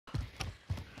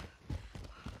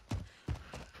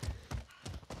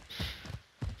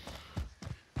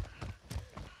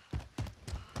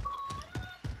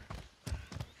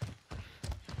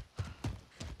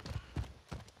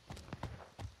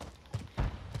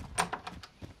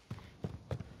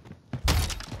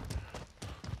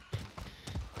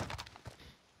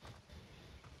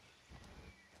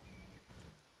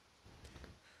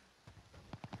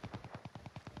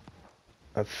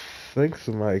I think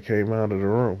somebody came out of the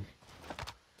room.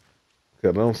 'Cause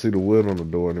I don't see the wood on the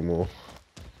door anymore.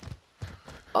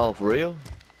 Oh, for real?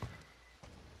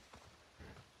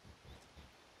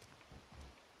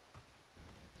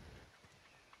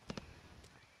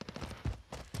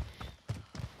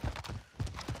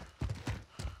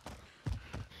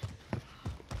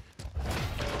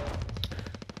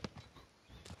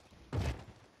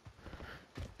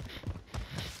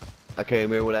 I can't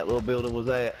remember where that little building was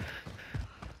at.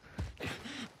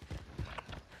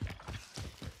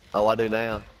 Oh, I do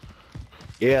now.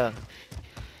 Yeah.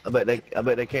 I bet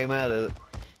they came out of it.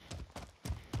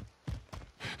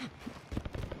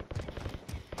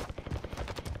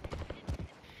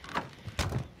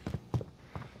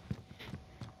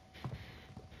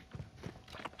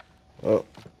 Oh,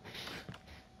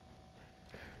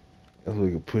 guess we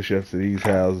can push up to these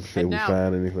houses and see if we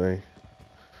find anything.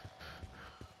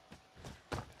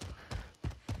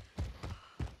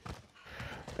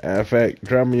 Matter of fact,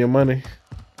 drop me your money.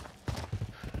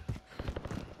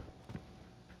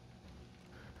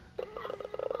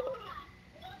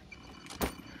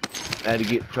 I had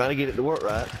to trying to get it to work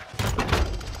right.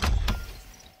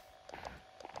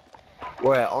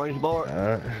 Where at? Orange bar?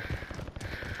 Alright.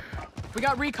 We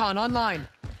got recon online.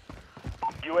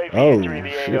 UAV entering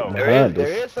the AO. There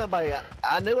is somebody.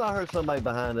 I knew I heard somebody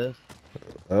behind us.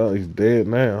 Oh, he's dead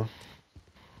now.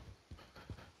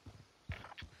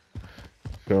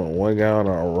 Got one guy on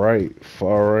our right,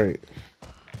 far right.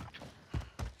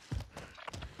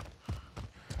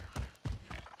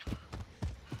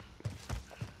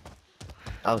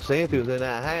 I was seeing if he was in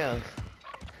that house.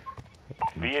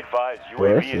 Be advised,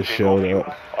 UAV is showed fuel.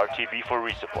 up. RTB for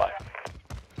resupply.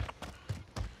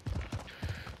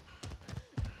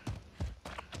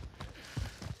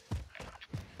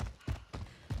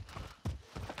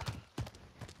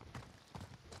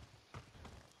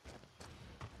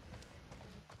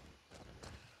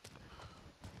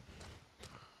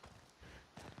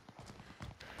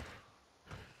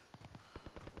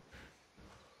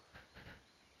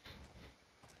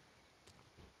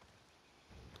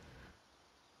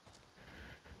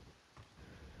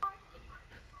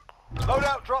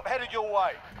 Loadout drop headed your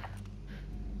way.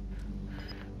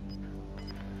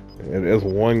 And there's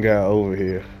one guy over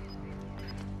here.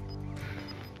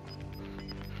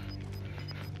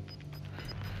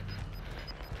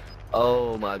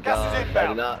 Oh my God!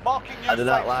 I did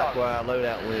not like where our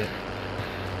loadout went.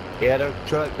 Yeah, there's a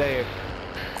truck there.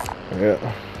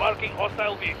 Yeah. Marking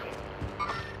hostile vehicle.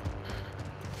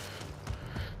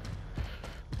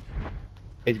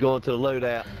 He's going to the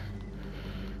loadout.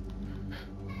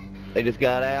 They just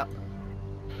got out.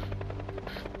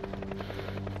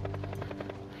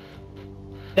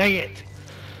 Dang it!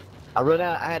 I run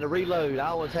out. I had to reload. I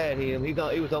almost had him. He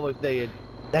was almost dead.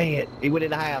 Dang it! He went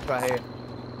in the house right here.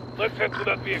 Let's head to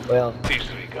that vehicle. Well,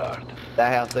 disregard.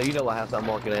 That house there. You know what house I'm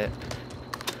marking at.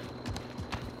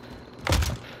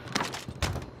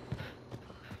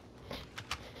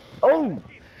 Oh!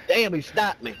 Damn! He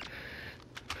sniped me.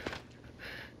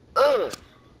 Ugh!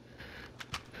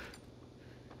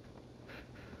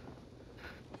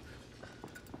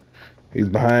 He's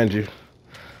behind you.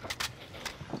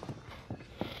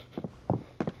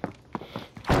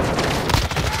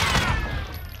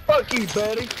 Fuck you,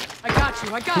 buddy. I got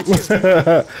you. I got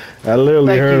you. I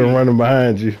literally heard him running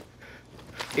behind you.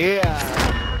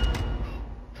 Yeah.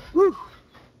 Whew.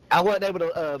 I wasn't able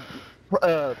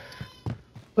to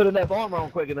put enough armor on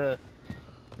quick enough.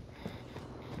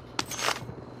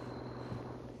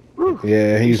 Whew.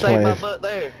 Yeah, he's playing. My butt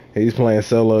there. He's playing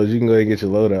solos. You can go ahead and get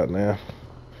your load out now.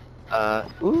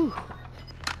 Ooh.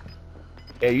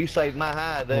 Yeah, you saved my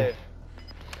hide there.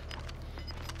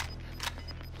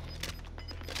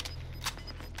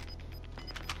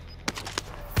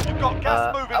 You've got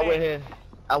gas moving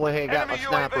I went here and got my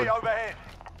sniper. Overhead.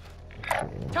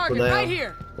 Target right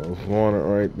here. Most wanted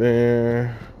right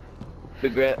there.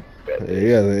 Big grab.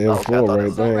 Yeah, the M4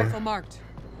 right there. Rifle marked.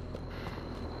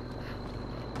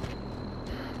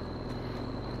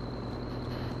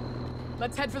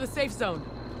 Let's head for the safe zone.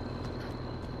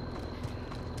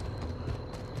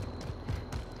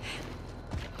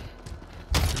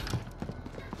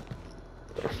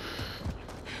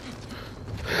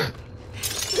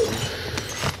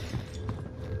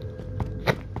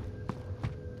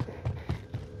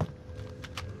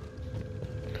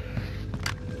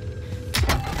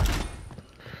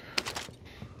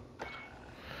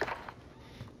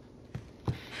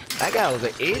 That guy was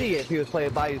an idiot if he was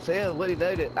playing by himself. What he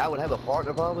know that I would have a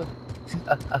partner probably?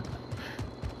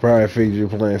 Probably figured you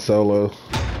playing solo.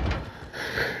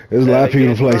 There's a lot of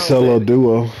people play solo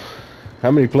duo.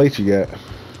 How many plates you got?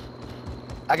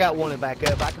 I got one in back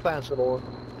up. I can find some more.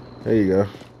 There you go.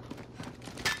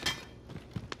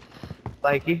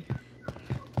 Thank you.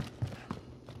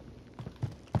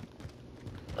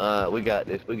 We got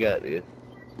this. We got this.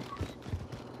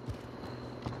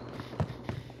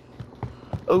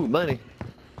 Oh, money.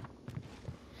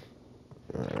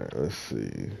 Alright, let's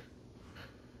see.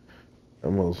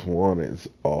 Most wanted's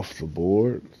off the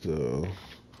board, so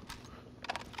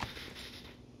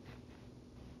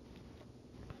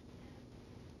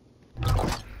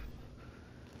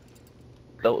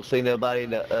Don't see nobody in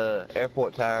the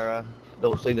airport tower.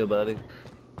 Don't see nobody.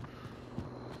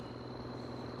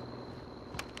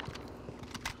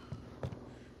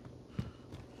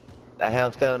 That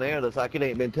house down there looks like it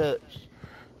ain't been touched.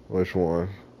 which one?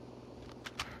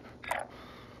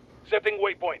 Setting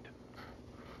waypoint.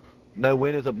 No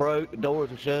windows are broke, the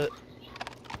doors are shut.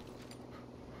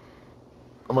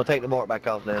 I'm gonna take the mark back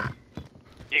off now.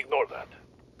 Ignore that.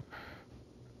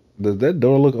 Does that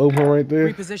door look open right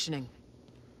there? Repositioning.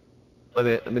 Wait a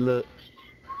minute, let me look.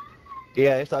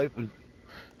 Yeah, it's open.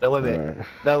 No, wait a minute. Alright.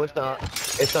 No, it's not.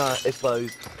 It's not. It's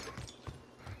closed.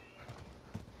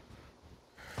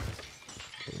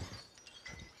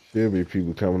 Should be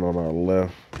people coming on our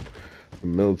left. The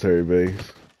military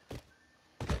base.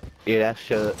 Yeah, that's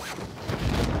shut.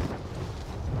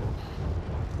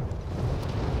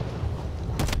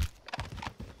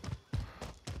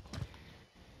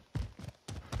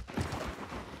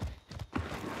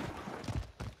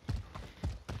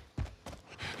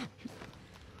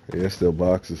 Yeah, still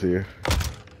boxes here.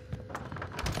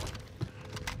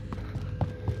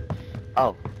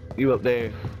 Oh, you up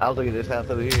there. I was looking at this house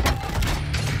over here.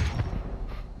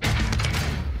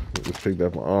 Just picked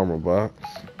up an armor box.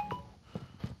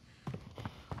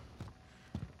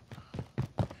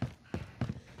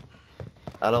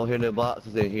 I don't hear no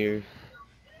boxes in here.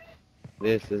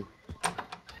 Listen.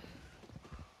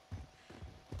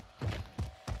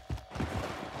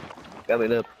 Got me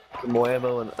enough some more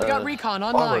ammo and We got recon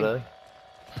armor online. though.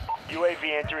 UAV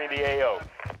entering the AO.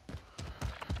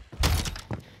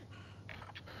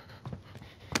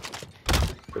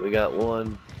 So we got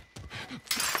one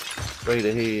straight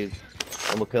ahead.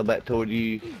 I'm gonna come back toward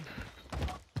you.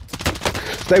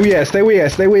 Stay where you at, stay where you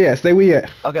at, stay where you at, stay where you at.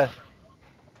 Okay.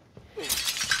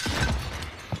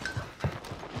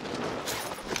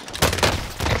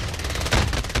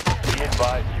 Be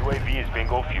advised, UAV is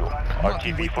bingo fuel.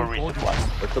 RTV for resupply.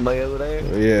 There's somebody over there.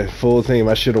 Yeah, full team.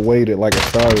 I should have waited like I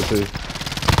started to.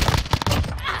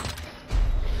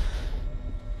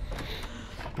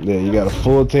 Yeah, you got a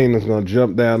full team that's gonna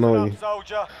jump down on you.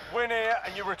 Soldier, win here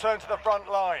and you return to the front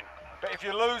line. But if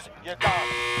you lose, you're done.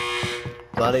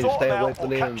 So I need to Sort stay them away out from or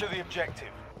them. capture the objective.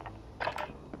 You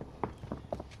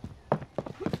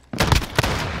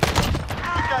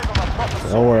gave them a proper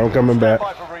Don't worry, I'm coming back.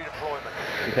 Stand by for redeployment.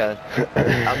 Okay.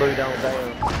 I moved on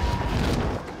down.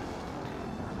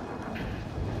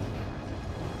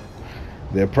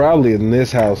 They're probably in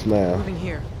this house now. Moving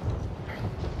here.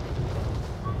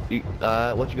 You,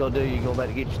 what you gonna do? You going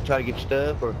back to try to get your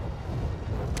stuff, or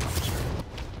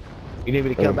you need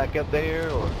me to come back up there,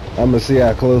 or? I'm gonna see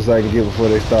how close I can get before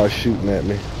they start shooting at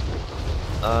me.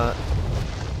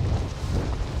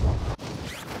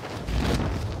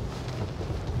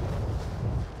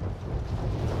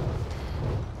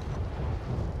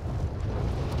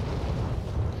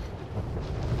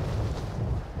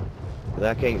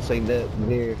 I can't see nothing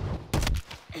here.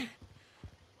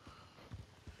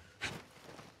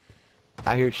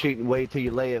 I hear shooting way to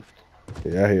your left.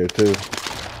 Yeah, I hear it too.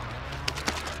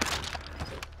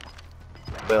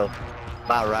 Well,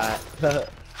 my right.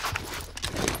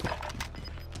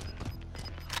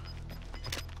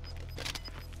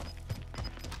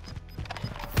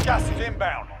 Gas is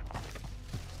inbound.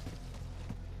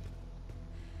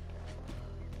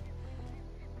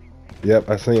 Yep,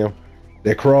 I see them.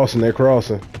 They're crossing, they're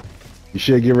crossing. You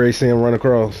should get ready to see them run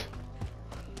across.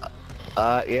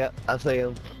 Yeah, I see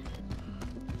him.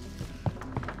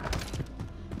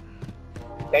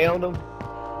 Downed him.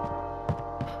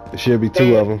 There should be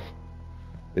two of them.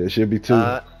 There should be two.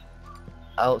 I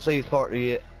don't see his partner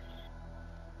yet.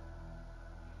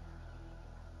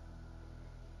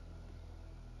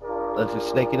 That's just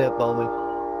sneaking up on me.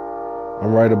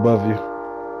 I'm right above you.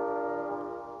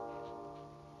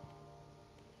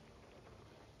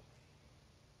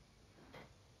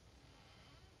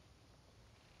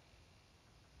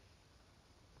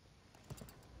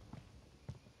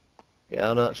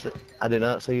 Yeah, I did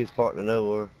not see his partner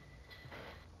nowhere.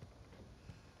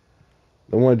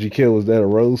 The one you killed, was that a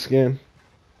rose skin?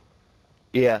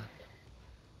 Yeah.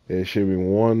 There should be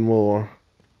one more.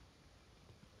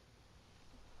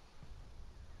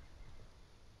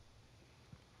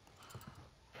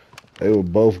 They were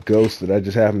both ghosted. I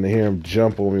just happened to hear them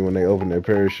jump on me when they opened their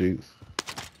parachutes.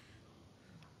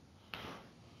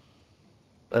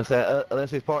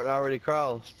 Unless his partner already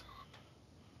crossed.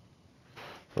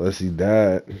 Unless he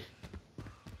died.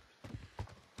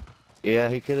 Yeah,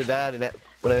 he could have died in that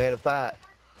when they had a fight.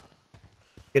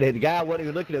 And the guy wasn't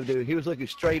even looking at him, dude. He was looking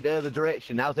straight the other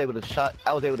direction. I was able to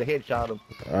headshot him.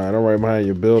 All right, I'm right behind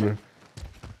your building.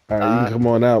 All right, you can come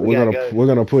on out. We're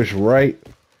gonna push right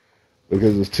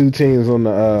because there's two teams on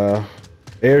the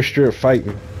airstrip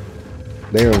fighting.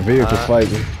 They're in vehicle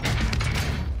fighting.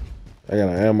 I got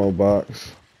an ammo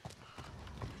box.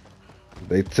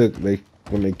 When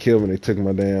they killed me, they took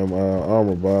my damn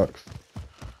armor box.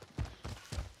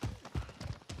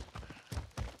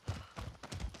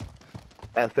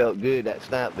 That felt good, that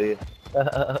snipe did.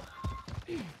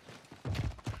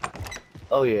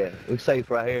 Oh yeah, we're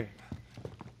safe right here.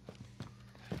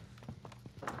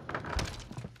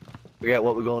 Figure out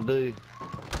what we're gonna do.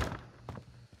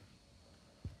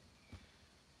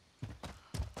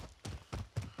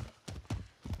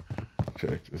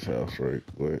 Check this house right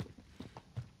quick.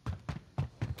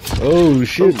 Oh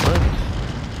shit!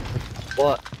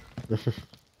 What?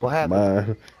 What happened?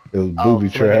 Mine. It was booby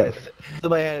trap.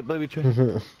 Somebody had a booby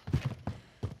trap.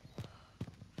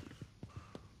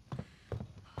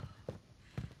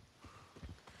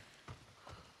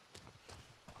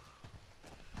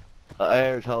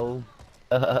 Air's hole.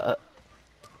 I'm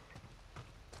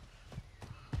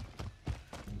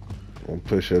gonna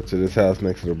push up to this house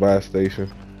next to the buy station.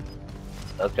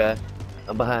 Okay,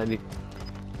 I'm behind you.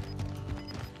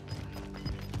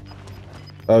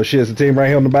 Oh shit, it's a team right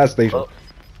here on the buy station. Oh.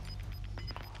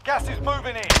 Gas is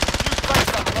moving in. New safe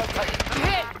zone located. I'm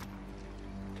hit.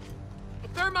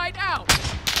 Thermite out.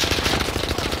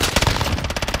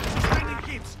 Training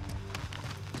hits.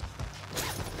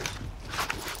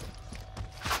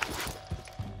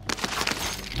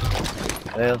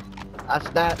 Well, I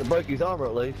sniped and broke his armor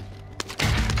at least.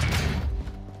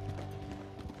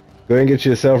 Go ahead and get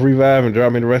yourself revived and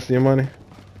drop me the rest of your money.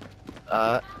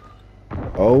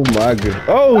 Oh my god.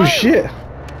 Oh shit!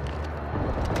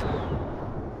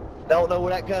 Don't know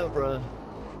where that come from.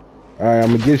 Alright,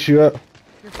 I'm gonna get you up.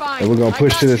 You're fine. And we're gonna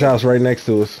push to this house right next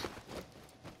to us.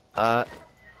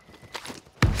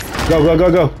 Go, go,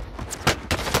 go, go.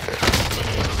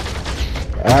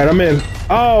 Alright, I'm in.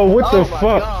 Oh, what the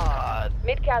fuck? God.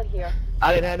 Mid-cal here.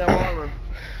 I didn't have no armor.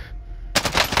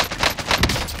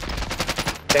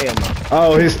 Damn.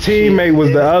 Oh, his teammate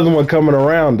was the other one coming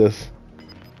around us.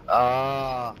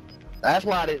 That's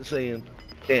why I didn't see him.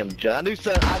 Damn, John. I knew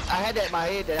something. I had that in my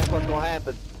head that that's what's gonna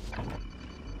happen.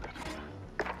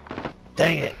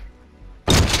 Dang it.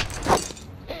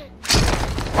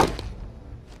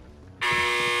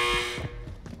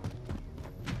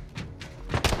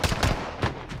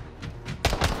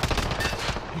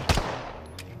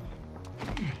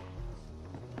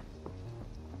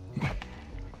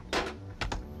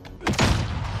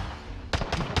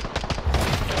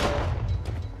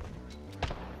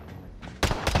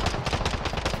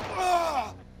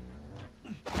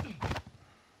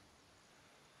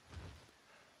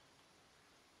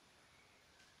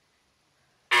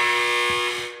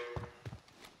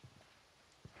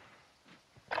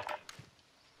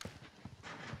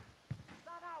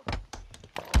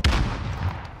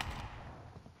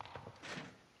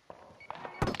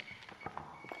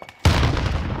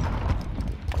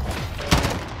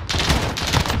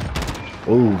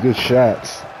 Ooh, good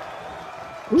shots.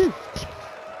 Woo.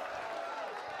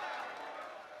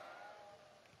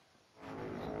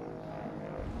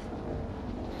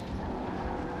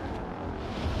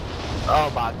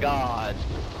 Oh my God.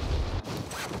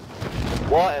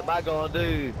 What am I gonna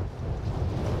do?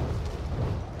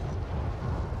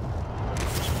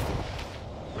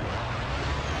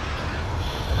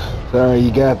 Sorry,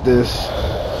 you got this.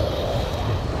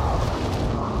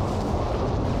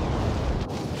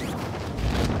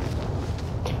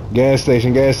 Gas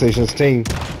station's team.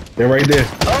 They're right there.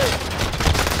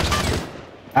 Oh.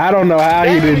 I don't know how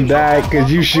he didn't die because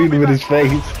you shoot him in his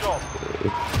face.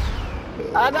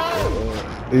 I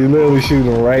know. You literally shoot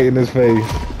him right in his face.